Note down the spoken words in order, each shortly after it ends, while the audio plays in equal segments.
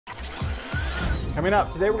Coming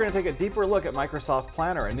up, today we're going to take a deeper look at Microsoft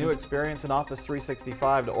Planner, a new experience in Office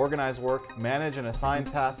 365 to organize work, manage and assign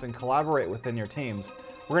tasks, and collaborate within your teams.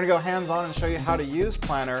 We're going to go hands-on and show you how to use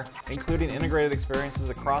Planner, including integrated experiences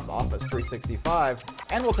across Office 365,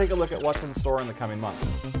 and we'll take a look at what's in store in the coming months.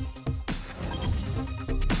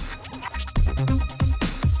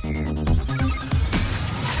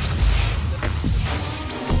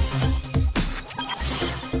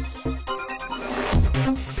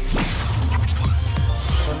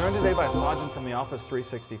 Today by Sajjan from the Office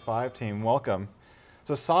 365 team. Welcome.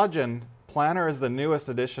 So Sajjan, Planner is the newest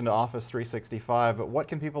addition to Office 365, but what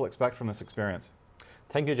can people expect from this experience?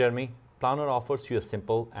 Thank you, Jeremy. Planner offers you a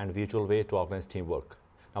simple and visual way to organize teamwork.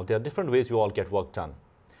 Now, there are different ways you all get work done.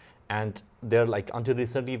 And they're like, until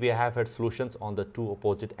recently, we have had solutions on the two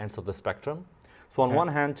opposite ends of the spectrum. So on one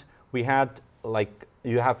hand, we had like,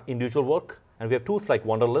 you have individual work, and we have tools like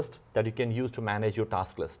Wunderlist that you can use to manage your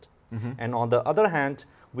task list. And on the other hand,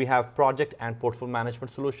 we have project and portfolio management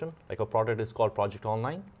solution, like a product is called Project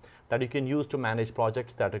Online, that you can use to manage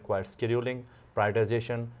projects that require scheduling,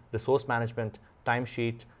 prioritization, resource management,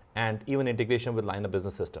 timesheet, and even integration with line of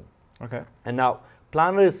business system. Okay. And now,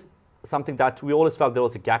 Planner is something that we always felt there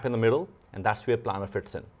was a gap in the middle, and that's where Planner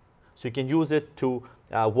fits in. So you can use it to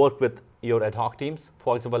work with your ad hoc teams.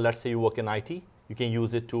 For example, let's say you work in IT, you can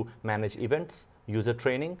use it to manage events, user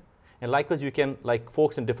training, and likewise, you can, like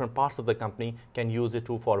folks in different parts of the company, can use it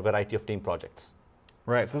too for a variety of team projects.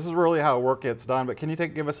 Right, so this is really how work gets done, but can you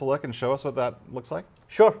give us a look and show us what that looks like?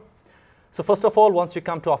 Sure. So first of all, once you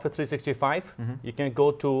come to Office 365, you can go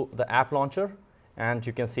to the app launcher, and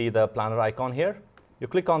you can see the Planner icon here. You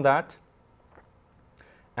click on that,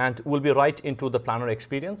 and we'll be right into the Planner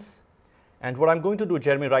experience. And what I'm going to do,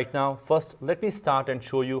 Jeremy, right now, first, let me start and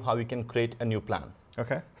show you how you can create a new plan.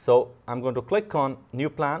 Okay. So I'm going to click on New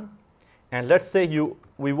Plan. And let's say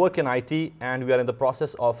we work in IT and we are in the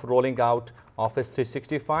process of rolling out Office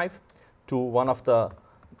 365 to one of the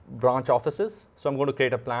branch offices. So I'm going to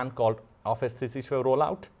create a plan called Office 365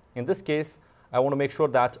 Rollout. In this case, I want to make sure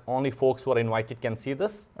that only folks who are invited can see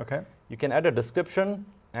this. Okay. You can add a description,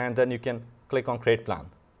 and then you can click on Create Plan.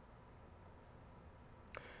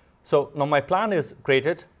 So now my plan is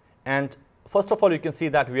created, and first of all, you can see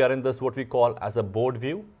that we are in this what we call as a board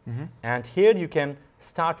view. And here you can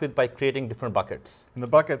start with by creating different buckets. And the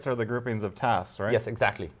buckets are the groupings of tasks, right? Yes,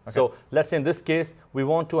 exactly. Okay. So let's say in this case, we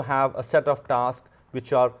want to have a set of tasks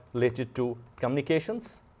which are related to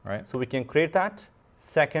communications. Right. So we can create that.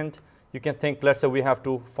 Second, you can think, let's say we have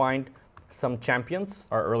to find some champions.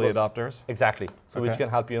 Our early adopters. Exactly. So Okay. which can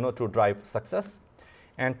help you to drive success.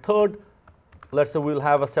 And third, let's say we'll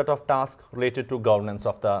have a set of tasks related to governance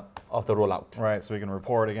of the rollout. Right, so we can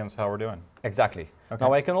report against how we're doing. Exactly. Okay.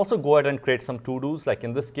 Now I can also go ahead and create some to-dos. Like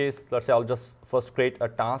in this case, let's say I'll just first create a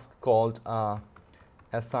task called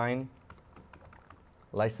assign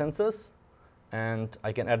licenses, and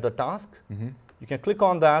I can add the task. You can click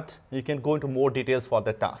on that. You can go into more details for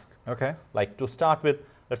the task. Okay. Like to start with,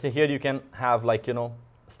 let's say here you can have like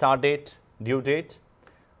start date, due date.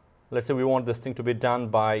 Let's say we want this thing to be done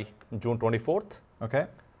by June 24th. Okay.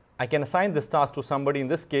 I can assign this task to somebody. In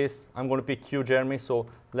this case, I'm going to pick you, Jeremy. So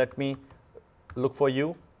let me look for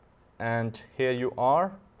you. And here you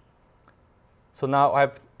are. So now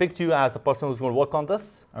I've picked you as the person who's going to work on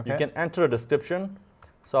this. Okay. You can enter a description.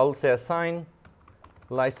 So I'll say assign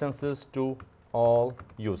licenses to all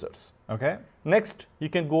users. Okay. Next, you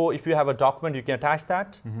can go, if you have a document, you can attach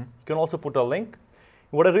that. You can also put a link.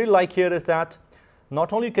 What I really like here is that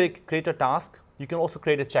not only create a task, you can also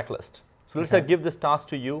create a checklist. So let's say I give this task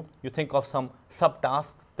to you. You think of some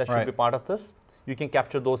sub-tasks that should be part of this. You can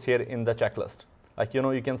capture those here in the checklist. Like,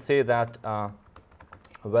 you can say that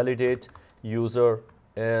validate user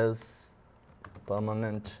is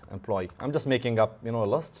permanent employee. I'm just making up, a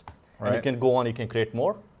list. Right. And you can go on, you can create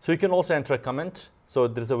more. So you can also enter a comment. So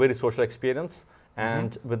there's a very social experience.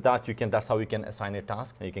 And with that, that's how you can assign a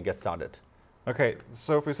task and you can get started. Okay,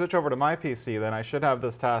 so if we switch over to my PC, then I should have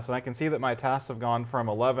this task, and I can see that my tasks have gone from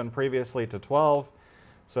 11 previously to 12.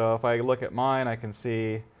 So if I look at mine, I can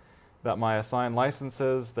see that my assigned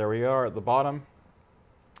licenses, there we are at the bottom.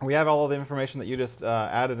 We have all of the information that you just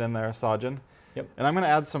added in there, Sajjan. Yep. And I'm going to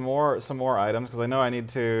add some more items because I know I need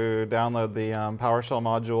to download the PowerShell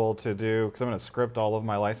module to do, because I'm going to script all of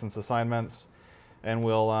my license assignments, and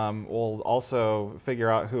we'll also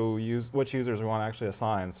figure out which users we want to actually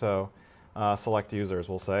assign. So select users,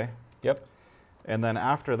 we'll say. Yep. And then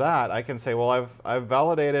after that, I can say, well, I've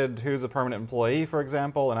validated who's a permanent employee, for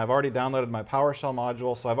example, and I've already downloaded my PowerShell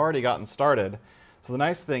module, so I've already gotten started. So the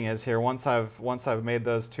nice thing is here, once I've made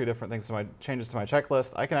those two different things, changes to my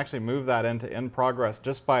checklist, I can actually move that into in progress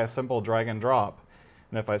just by a simple drag and drop.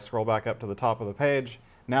 And if I scroll back up to the top of the page,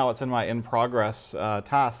 now it's in my in progress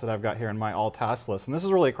tasks that I've got here in my all tasks list. And this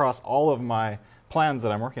is really across all of my plans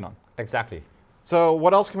that I'm working on. Exactly. So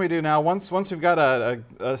what else can we do now? Once we've got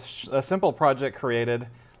a simple project created,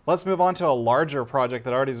 let's move on to a larger project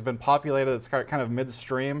that already has been populated, that's kind of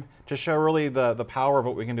midstream, to show really the power of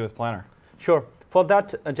what we can do with Planner. Sure. For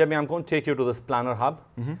that, Jeremy, I'm going to take you to this Planner Hub.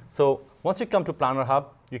 So once you come to Planner Hub,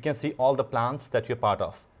 you can see all the plans that you're part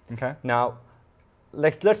of. Okay. Now,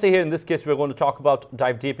 let's say here in this case, we're going to talk about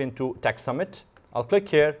dive deep into Tech Summit. I'll click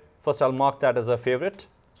here. First, I'll mark that as a favorite.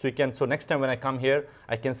 So next time when I come here,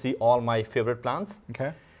 I can see all my favorite plans.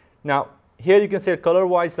 Okay. Now, here you can say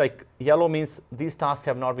color-wise, like yellow means these tasks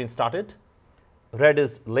have not been started, red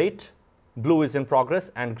is late, blue is in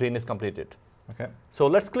progress, and green is completed. Okay. So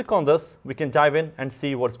let's click on this. We can dive in and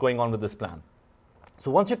see what's going on with this plan. So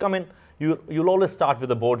once you come in, you'll always start with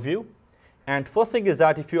the board view. And first thing is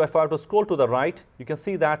that if I were to scroll to the right, you can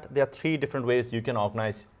see that there are 3 different ways you can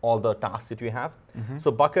organize all the tasks that you have. So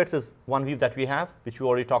buckets is one view that we have, which we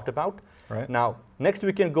already talked about. Right. Now, next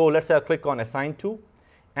we can go, let's say I click on Assign To.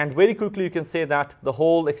 And very quickly you can say that the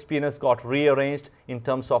whole experience got rearranged in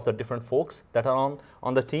terms of the different folks that are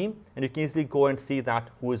on the team. And you can easily go and see that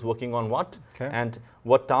who is working on what, and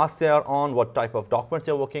what tasks they are on, what type of documents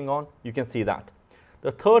they're working on. You can see that.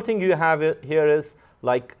 The third thing you have here is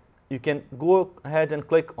like you can go ahead and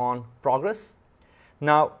click on Progress.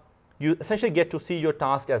 Now, you essentially get to see your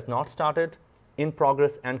task as not started, in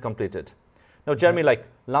progress, and completed. Now, Jeremy, like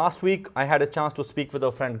last week, I had a chance to speak with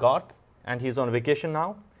our friend Garth, and he's on vacation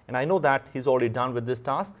now. And I know that he's already done with this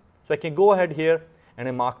task. So I can go ahead here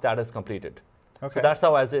and mark that as completed. Okay. So that's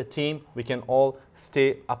how, as a team, we can all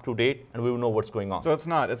stay up to date and we will know what's going on. So it's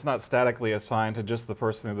not statically assigned to just the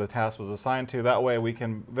person who the task was assigned to. That way we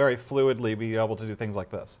can very fluidly be able to do things like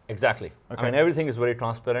this. Exactly. Okay. I mean, everything is very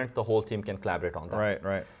transparent. The whole team can collaborate on that. Right,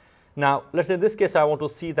 right. Now, let's say in this case, I want to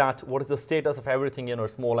see that what is the status of everything.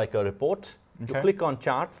 It's more like a report. Okay. You click on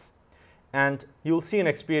Charts, and you'll see an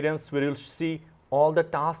experience where you'll see all the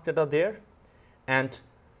tasks that are there. And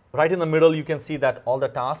right in the middle, you can see that all the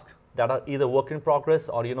tasks that are either work in progress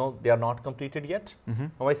or they are not completed yet.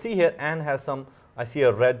 Now I see here Anne has I see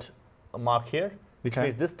a red mark here, which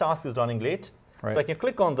means this task is running late. Right. So I can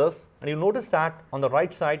click on this, and you'll notice that on the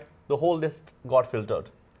right side, the whole list got filtered.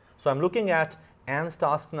 So I'm looking at Anne's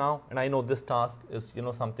task now, and I know this task is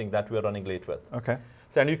something that we're running late with. Okay.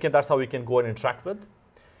 So that's how we can go and interact with.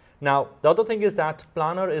 Now, the other thing is that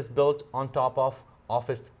Planner is built on top of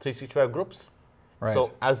Office 365 groups. Right.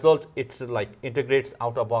 So as a result, it's like integrates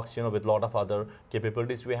out of box, with a lot of other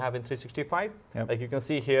capabilities we have in 365. Yep. Like you can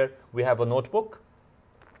see here, we have a notebook,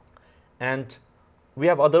 and we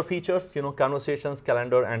have other features, conversations,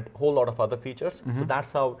 calendar, and a whole lot of other features. So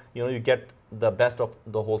that's how you get the best of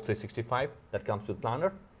the whole 365 that comes with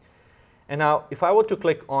Planner. And now, if I were to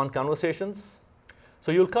click on conversations,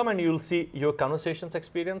 so you'll come and you'll see your conversations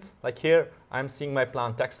experience. Like here, I'm seeing my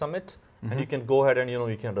plan Tech Summit. And you can go ahead and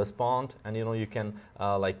you can respond, and you can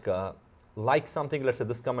like something. Let's say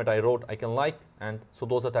this comment I wrote, I can like, and so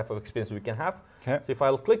those are the type of experience we can have. Okay. So if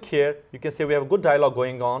I'll click here, you can say we have a good dialogue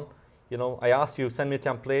going on. I asked you send me a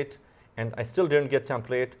template, and I still didn't get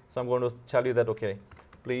template, so I'm going to tell you that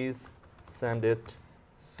please send it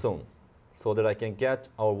soon, so that I can get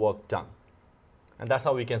our work done. And that's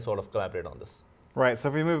how we can sort of collaborate on this. Right, so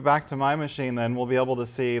if we move back to my machine, then we'll be able to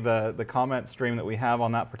see the comment stream that we have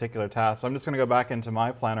on that particular task. So I'm just going to go back into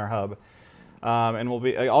my Planner Hub, and I'll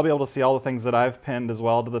be able to see all the things that I've pinned as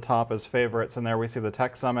well to the top as favorites. And there we see the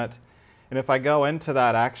Tech Summit. And if I go into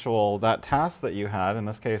that task that you had, in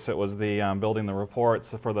this case it was the building the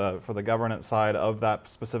reports for the governance side of that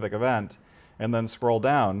specific event, and then scroll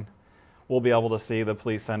down, we'll be able to see the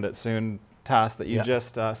Please Send It Soon task that you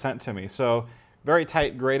just sent to me. So very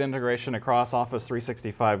tight, great integration across Office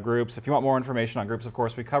 365 groups. If you want more information on groups, of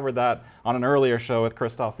course, we covered that on an earlier show with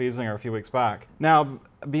Christoph Fiesinger a few weeks back. Now,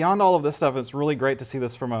 beyond all of this stuff, it's really great to see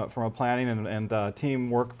this from a planning and team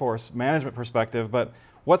workforce management perspective, but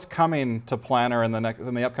what's coming to Planner in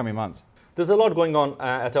the upcoming months? There's a lot going on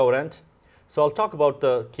at our end. So I'll talk about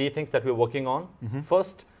the key things that we're working on.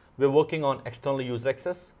 First, we're working on external user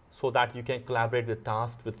access so that you can collaborate with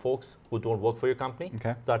tasks with folks who don't work for your company.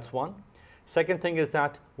 Okay. That's one. Second thing is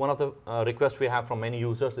that one of the requests we have from many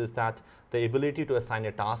users is that the ability to assign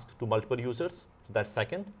a task to multiple users. So that's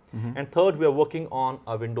second. And third, we are working on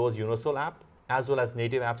a Windows Universal app as well as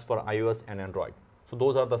native apps for iOS and Android. So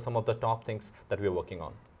those are some of the top things that we're working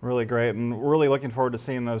on. Really great, and really looking forward to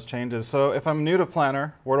seeing those changes. So if I'm new to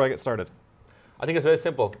Planner, where do I get started? I think it's very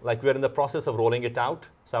simple. Like we're in the process of rolling it out.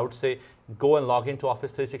 So I would say go and log into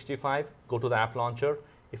Office 365, go to the app launcher.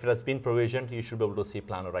 If it has been provisioned, you should be able to see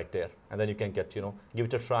Planner right there. And then you can get, give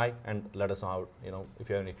it a try and let us know how, if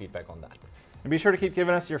you have any feedback on that. And be sure to keep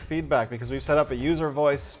giving us your feedback because we've set up a user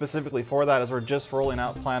voice specifically for that as we're just rolling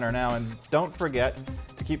out Planner now. And don't forget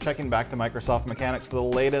to keep checking back to Microsoft Mechanics for the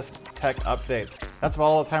latest tech updates. That's about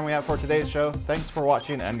all the time we have for today's show. Thanks for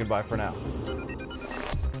watching and goodbye for now.